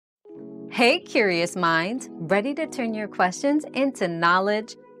Hey, curious minds, ready to turn your questions into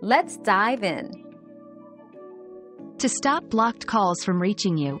knowledge? Let's dive in. To stop blocked calls from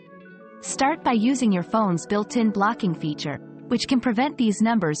reaching you, start by using your phone's built-in blocking feature, which can prevent these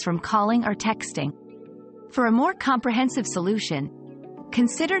numbers from calling or texting. For a more comprehensive solution,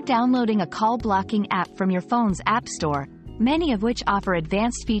 consider downloading a call blocking app from your phone's app store, many of which offer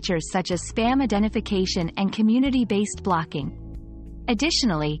advanced features such as spam identification and community-based blocking.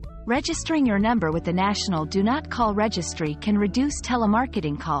 Additionally, registering your number with the National Do Not Call Registry can reduce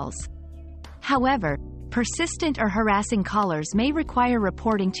telemarketing calls. However, persistent or harassing callers may require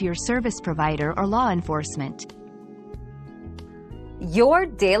reporting to your service provider or law enforcement. Your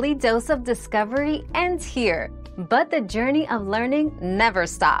daily dose of discovery ends here, but the journey of learning never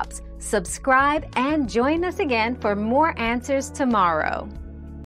stops. Subscribe and join us again for more answers tomorrow.